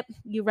like it,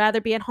 you'd rather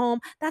be at home,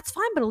 that's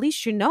fine. But at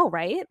least you know,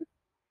 right?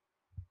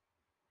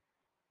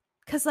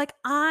 Because like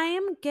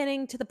I'm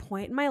getting to the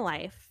point in my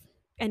life,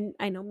 and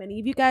I know many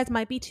of you guys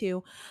might be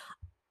too,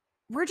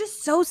 we're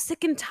just so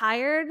sick and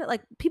tired.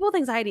 Like people with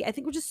anxiety, I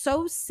think we're just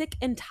so sick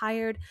and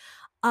tired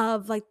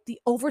of like the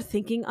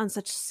overthinking on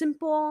such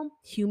simple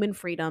human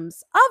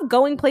freedoms of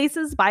going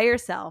places by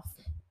yourself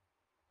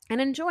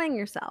and enjoying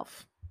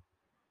yourself.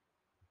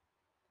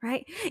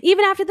 Right?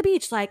 Even after the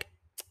beach, like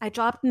I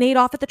dropped Nate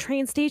off at the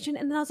train station,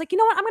 and then I was like, you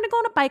know what? I'm going to go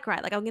on a bike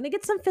ride. Like, I'm going to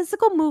get some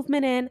physical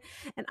movement in,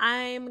 and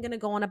I'm going to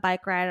go on a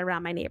bike ride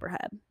around my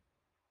neighborhood.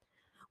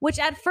 Which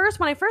at first,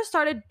 when I first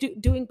started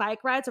doing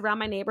bike rides around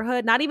my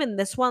neighborhood, not even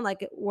this one,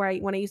 like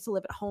when I used to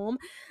live at home,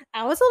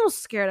 I was a little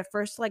scared at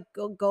first to like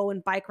go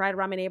and bike ride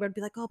around my neighborhood,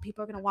 be like, oh,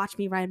 people are gonna watch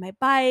me ride my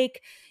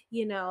bike,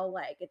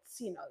 like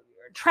it's you're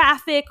in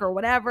traffic or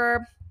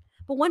whatever.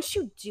 But once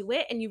you do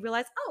it and you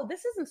realize, oh,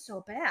 this isn't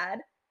so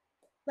bad,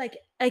 like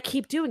I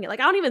keep doing it. Like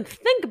I don't even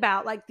think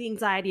about like the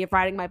anxiety of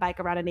riding my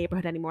bike around a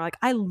neighborhood anymore. Like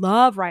I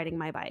love riding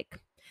my bike.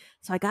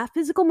 So I got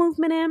physical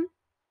movement in.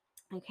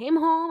 I came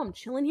home, I'm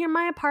chilling here in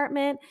my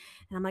apartment,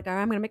 and I'm like, all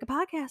right, I'm going to make a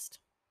podcast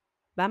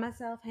by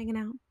myself, hanging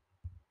out.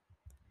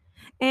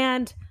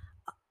 And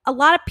a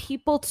lot of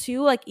people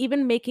too, like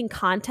even making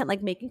content,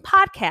 like making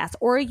podcasts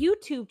or a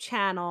YouTube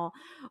channel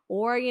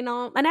or, an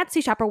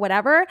Etsy shop or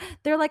whatever,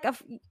 they're like,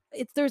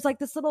 there's like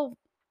this little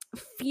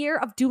fear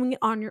of doing it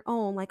on your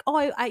own. Like, oh,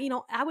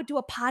 I would do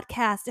a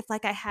podcast if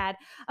like I had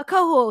a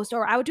co-host,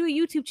 or I would do a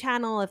YouTube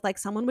channel if like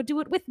someone would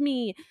do it with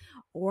me,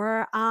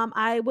 or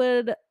I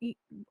would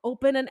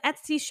open an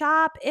Etsy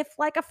shop if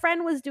like a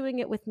friend was doing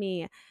it with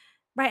me,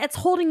 right? It's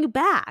holding you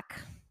back.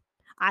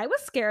 I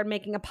was scared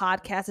making a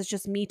podcast. It's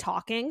just me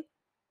talking.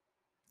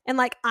 And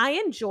like, I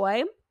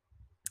enjoy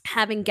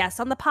having guests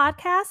on the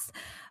podcast,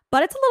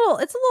 but it's a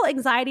little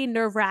anxiety,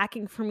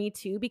 nerve-wracking for me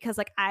too, because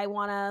like I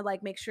want to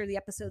like make sure the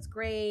episode's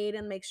great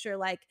and make sure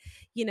like,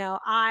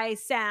 I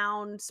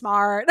sound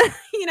smart,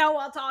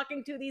 while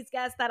talking to these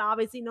guests that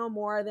obviously know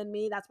more than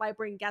me. That's why I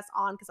bring guests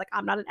on, because like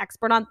I'm not an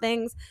expert on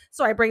things.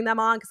 So I bring them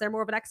on because they're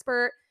more of an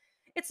expert.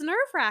 It's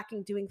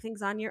nerve-wracking doing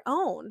things on your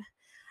own.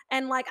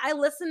 And like I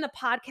listen to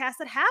podcasts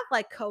that have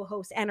like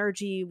co-host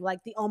energy, like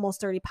the Almost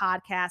 30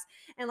 podcast.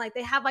 And like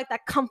they have like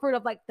that comfort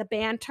of like the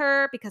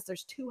banter because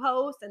there's two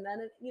hosts, and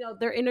then,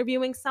 they're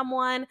interviewing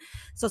someone.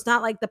 So it's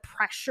not like the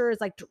pressure is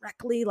like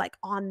directly like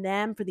on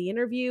them for the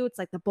interview. It's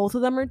like the both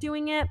of them are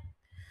doing it,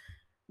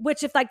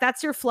 which if like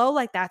that's your flow,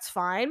 like that's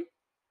fine.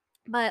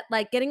 But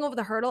like getting over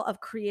the hurdle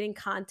of creating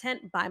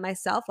content by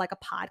myself, like a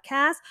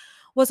podcast,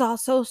 was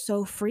also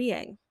so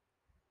freeing.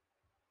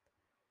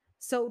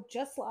 So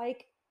just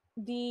like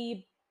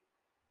the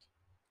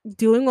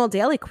Doing Well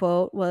Daily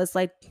quote was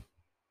like,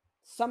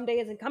 someday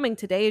isn't coming,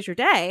 today is your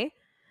day.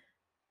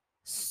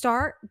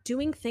 Start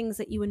doing things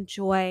that you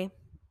enjoy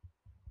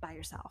by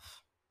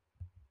yourself.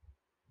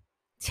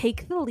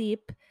 Take the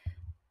leap,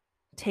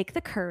 take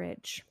the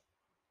courage,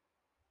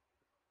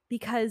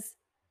 because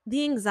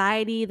the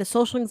anxiety, the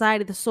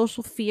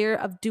social fear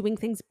of doing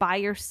things by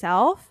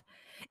yourself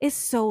is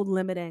so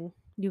limiting,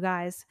 you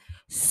guys.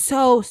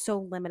 So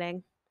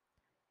limiting.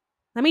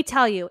 Let me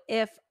tell you,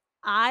 if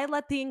I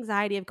let the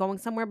anxiety of going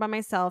somewhere by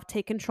myself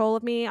take control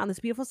of me on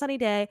this beautiful sunny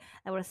day,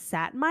 I would have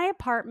sat in my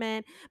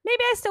apartment.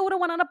 Maybe I still would have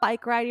went on a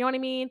bike ride, you know what I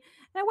mean?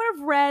 And I would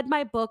have read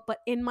my book, but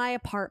in my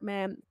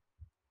apartment.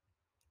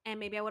 And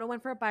maybe I would have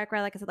went for a bike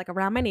ride, like I said, like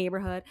around my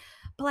neighborhood.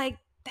 But like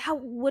that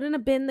wouldn't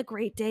have been the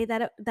great day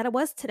that it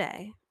was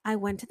today. I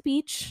went to the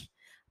beach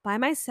by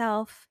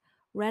myself,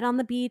 read on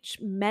the beach,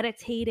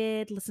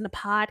 meditated, listened to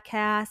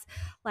podcasts.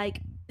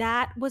 Like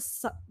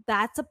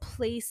that's a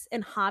place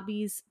and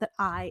hobbies that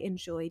I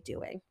enjoy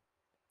doing.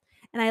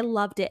 And I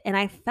loved it. And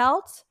I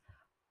felt,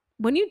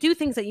 when you do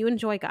things that you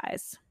enjoy,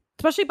 guys,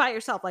 especially by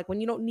yourself, like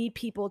when you don't need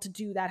people to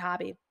do that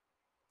hobby,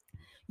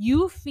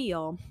 you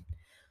feel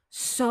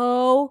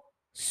so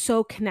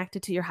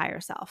connected to your higher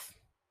self.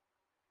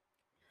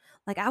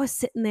 Like I was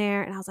sitting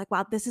there and I was like,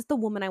 wow, this is the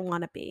woman I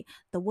want to be.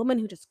 The woman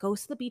who just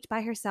goes to the beach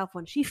by herself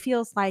when she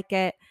feels like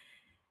it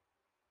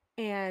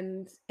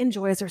and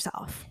enjoys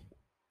herself.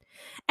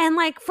 And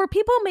like for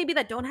people maybe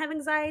that don't have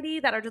anxiety,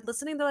 that are just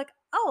listening, they're like,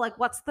 oh, like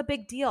what's the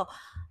big deal?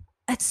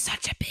 It's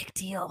such a big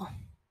deal.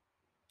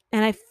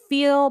 And I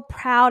feel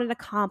proud and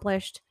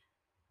accomplished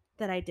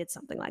that I did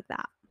something like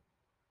that.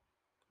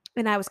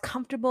 And I was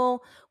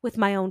comfortable with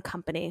my own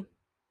company.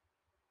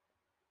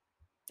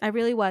 I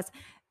really was.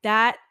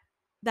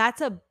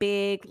 That's a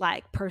big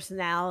like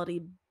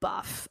personality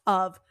buff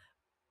of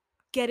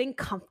getting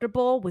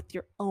comfortable with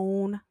your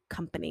own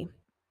company.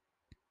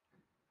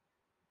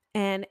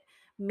 And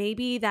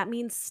maybe that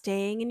means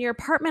staying in your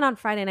apartment on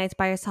Friday nights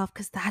by yourself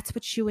because that's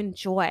what you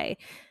enjoy.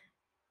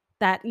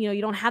 That,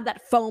 you don't have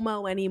that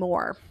FOMO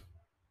anymore.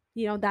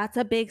 That's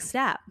a big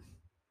step.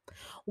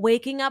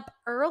 Waking up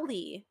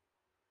early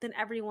than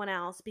everyone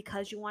else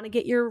because you want to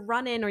get your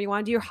run in, or you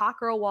want to do your hot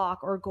girl walk,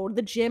 or go to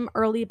the gym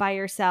early by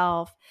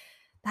yourself.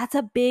 That's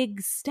a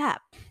big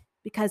step,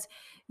 because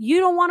you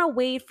don't want to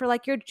wait for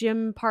like your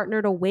gym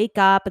partner to wake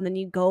up and then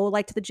you go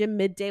like to the gym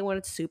midday when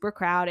it's super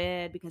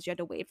crowded because you had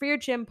to wait for your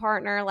gym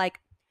partner. Like,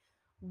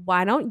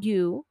 why don't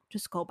you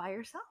just go by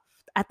yourself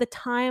at the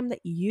time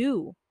that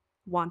you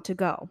want to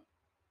go?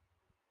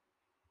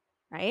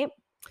 Right?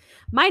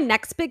 My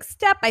next big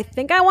step, I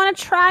think I want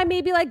to try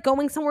maybe like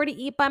going somewhere to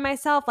eat by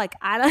myself. Like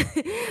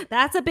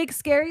that's a big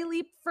scary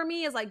leap for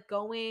me, is like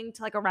going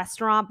to like a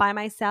restaurant by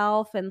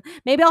myself. And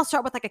maybe I'll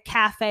start with like a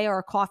cafe or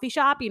a coffee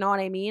shop, you know what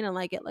I mean? And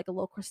like get like a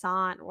little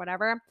croissant or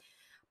whatever.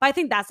 But I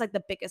think that's like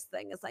the biggest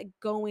thing is like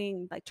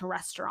going like to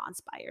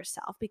restaurants by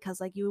yourself because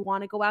like you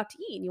want to go out to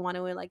eat and you want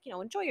to like,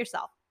 enjoy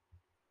yourself.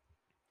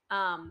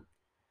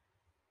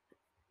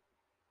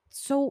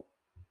 So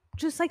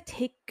just like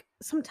take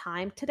some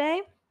time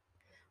today.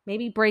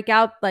 Maybe break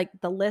out like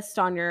the list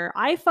on your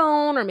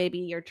iPhone or maybe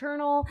your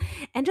journal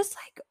and just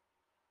like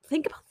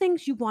think about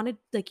things you wanted,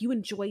 like you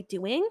enjoy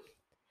doing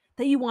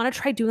that you want to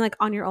try doing like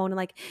on your own. And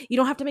like you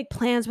don't have to make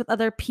plans with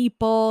other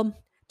people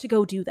to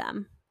go do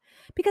them.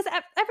 Because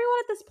everyone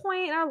at this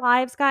point in our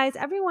lives, guys,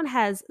 everyone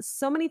has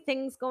so many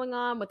things going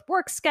on with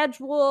work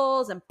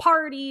schedules and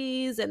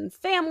parties and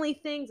family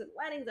things and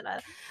weddings. And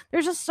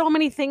there's just so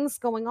many things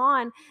going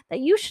on that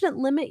you shouldn't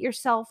limit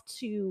yourself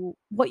to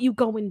what you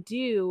go and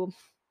do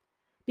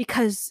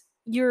because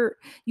you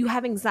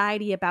have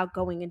anxiety about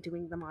going and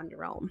doing them on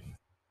your own.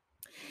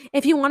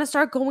 If you want to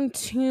start going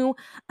to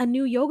a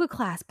new yoga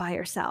class by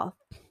yourself,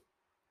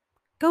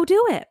 go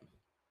do it.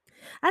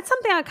 That's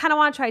something I kind of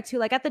want to try too.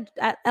 Like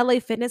at LA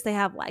Fitness, they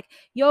have like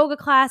yoga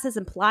classes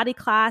and Pilates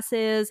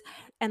classes.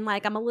 And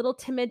like I'm a little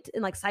timid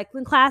in like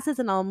cycling classes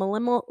and I'm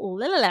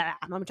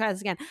gonna try this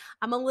again.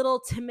 I'm a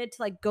little timid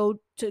to like go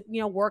to,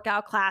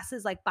 workout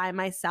classes like by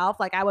myself.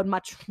 Like I would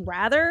much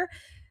rather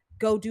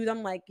go do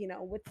them like,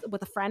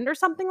 with a friend or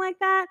something like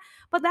that.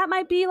 But that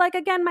might be like,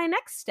 again, my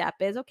next step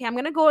is, okay, I'm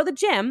going to go to the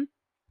gym,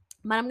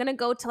 but I'm going to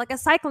go to like a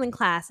cycling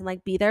class and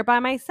like be there by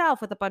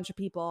myself with a bunch of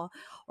people,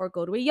 or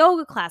go to a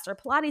yoga class or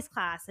Pilates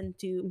class and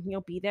do,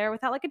 be there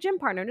without like a gym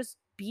partner, just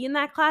be in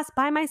that class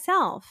by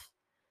myself.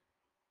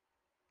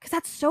 Because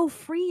that's so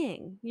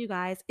freeing, you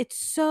guys. It's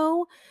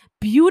so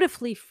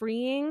beautifully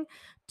freeing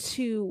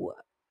to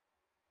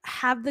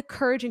have the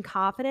courage and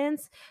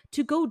confidence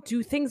to go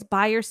do things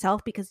by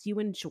yourself because you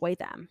enjoy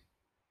them.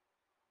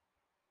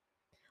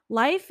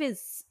 Life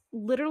is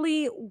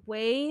literally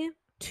way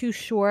too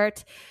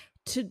short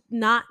to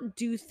not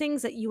do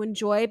things that you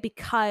enjoy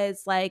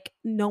because like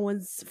no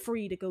one's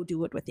free to go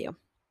do it with you.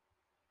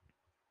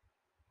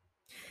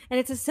 And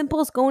it's as simple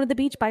as going to the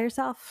beach by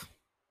yourself.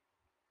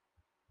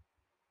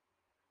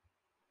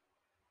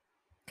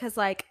 Because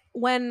like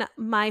when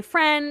my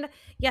friend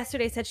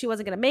yesterday said she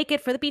wasn't going to make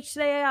it for the beach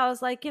today, I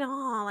was like,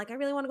 like I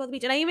really want to go to the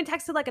beach. And I even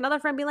texted like another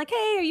friend being like,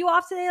 hey, are you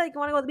off today? Like you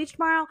want to go to the beach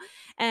tomorrow?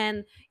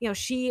 And,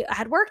 she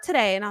had work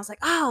today. And I was like,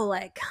 oh,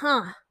 like,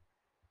 huh.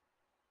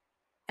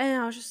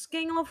 And I was just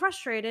getting a little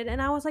frustrated.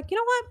 And I was like, you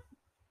know what?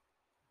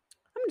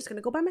 I'm just going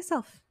to go by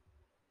myself.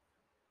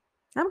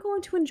 I'm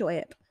going to enjoy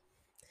it.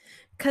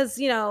 Because,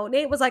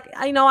 Nate was like,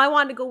 I know I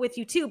wanted to go with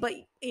you too, but,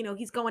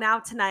 he's going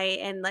out tonight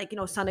and like,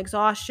 sun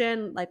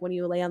exhaustion, like when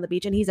you lay on the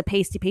beach, and he's a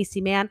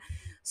pasty man.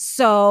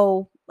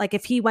 So like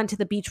if he went to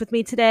the beach with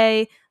me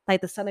today,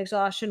 like the sun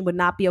exhaustion would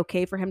not be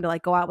okay for him to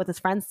like go out with his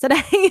friends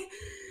today.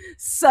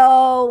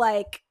 So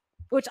like,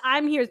 which I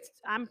am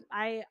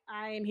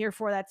here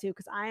for that too.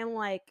 Because I am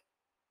like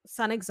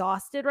sun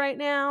exhausted right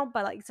now,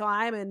 but like, so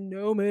I'm in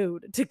no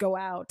mood to go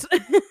out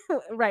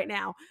right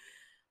now.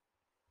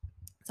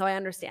 So I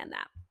understand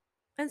that.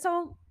 And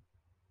so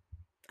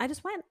I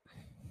just went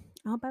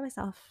all by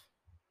myself.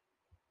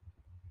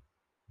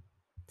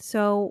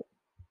 So,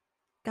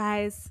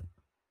 guys,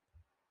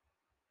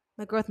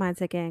 my growth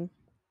mindset gang,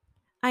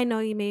 I know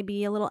you may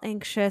be a little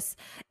anxious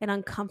and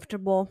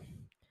uncomfortable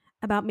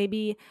about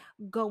maybe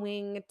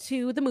going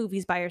to the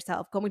movies by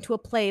yourself, going to a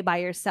play by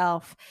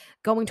yourself,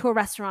 going to a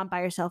restaurant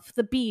by yourself,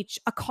 the beach,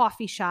 a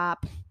coffee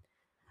shop,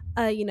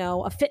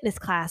 a fitness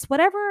class,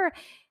 whatever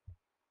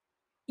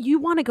you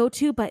want to go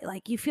to, but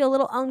like you feel a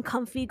little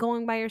uncomfy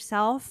going by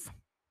yourself.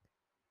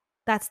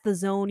 That's the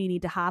zone you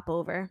need to hop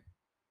over,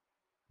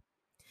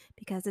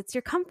 because it's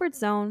your comfort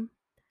zone.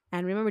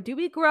 And remember, do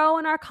we grow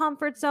in our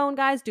comfort zone,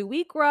 guys? Do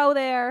we grow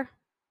there?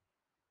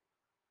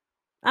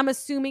 I'm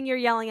assuming you're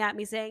yelling at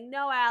me saying,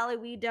 no, Allie,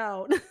 we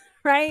don't,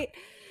 right?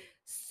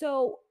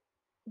 So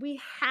we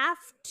have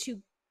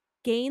to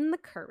gain the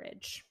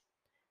courage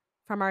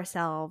from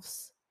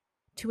ourselves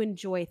to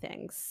enjoy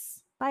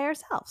things by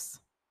ourselves.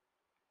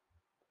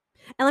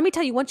 And let me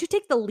tell you, once you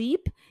take the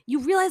leap, you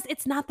realize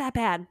it's not that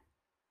bad.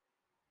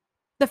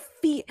 The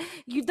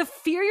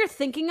fear you're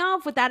thinking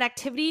of with that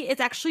activity is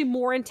actually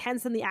more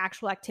intense than the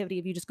actual activity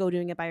if you just go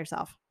doing it by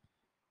yourself.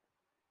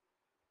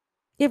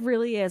 It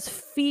really is.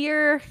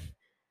 Fear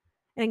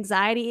and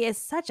anxiety is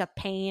such a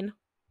pain.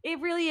 It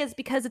really is,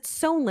 because it's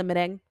so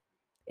limiting.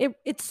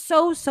 It's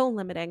so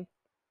limiting.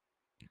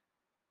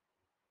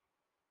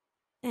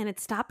 And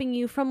it's stopping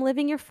you from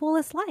living your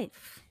fullest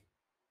life.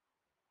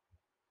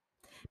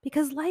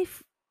 Because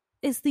life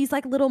is these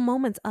like little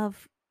moments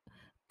of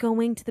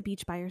going to the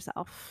beach by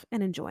yourself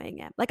and enjoying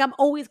it. Like I'm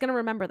always going to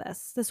remember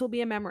this. This will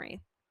be a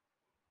memory.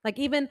 Like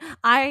even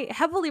I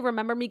heavily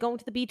remember me going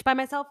to the beach by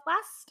myself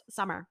last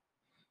summer.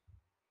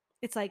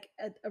 It's like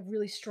a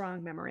really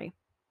strong memory.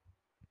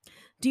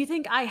 Do you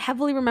think I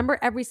heavily remember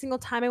every single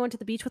time I went to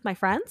the beach with my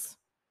friends?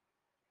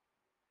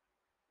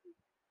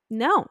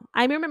 No,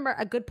 I remember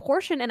a good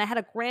portion, and I had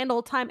a grand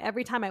old time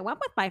every time I went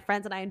with my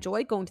friends, and I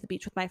enjoyed going to the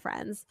beach with my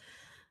friends.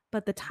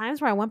 But the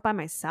times where I went by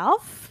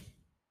myself,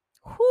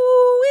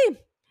 whoo-wee,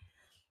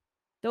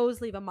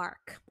 those leave a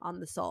mark on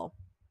the soul.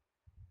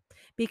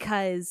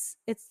 because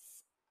it's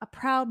a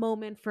proud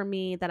moment for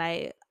me that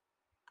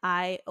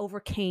I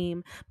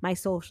overcame my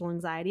social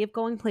anxiety of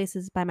going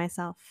places by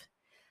myself.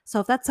 So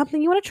if that's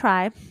something you want to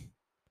try,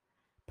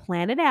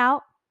 plan it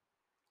out.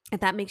 If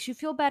that makes you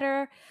feel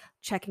better,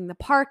 checking the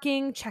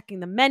parking,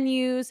 checking the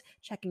menus,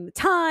 checking the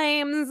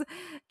times,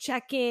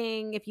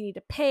 checking if you need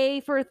to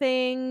pay for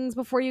things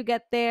before you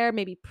get there,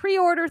 maybe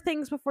pre-order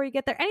things before you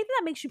get there, anything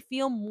that makes you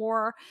feel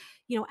more,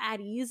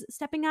 at ease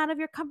stepping out of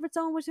your comfort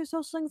zone with your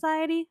social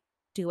anxiety,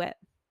 do it.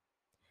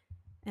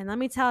 And let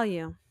me tell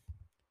you,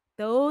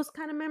 those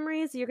kind of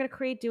memories you're going to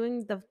create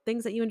doing the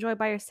things that you enjoy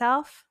by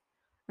yourself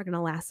are going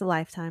to last a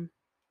lifetime.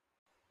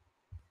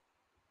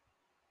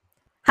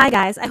 Hi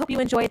guys, I hope you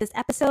enjoyed this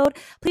episode.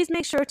 Please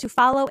make sure to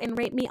follow and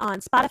rate me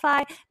on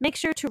Spotify. Make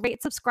sure to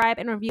rate, subscribe,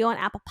 and review on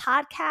Apple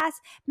Podcasts.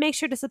 Make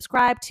sure to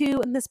subscribe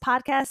to this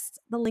podcast.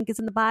 The link is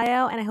in the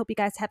bio. And I hope you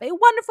guys have a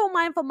wonderful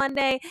Mindful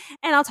Monday.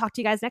 And I'll talk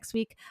to you guys next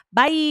week.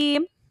 Bye.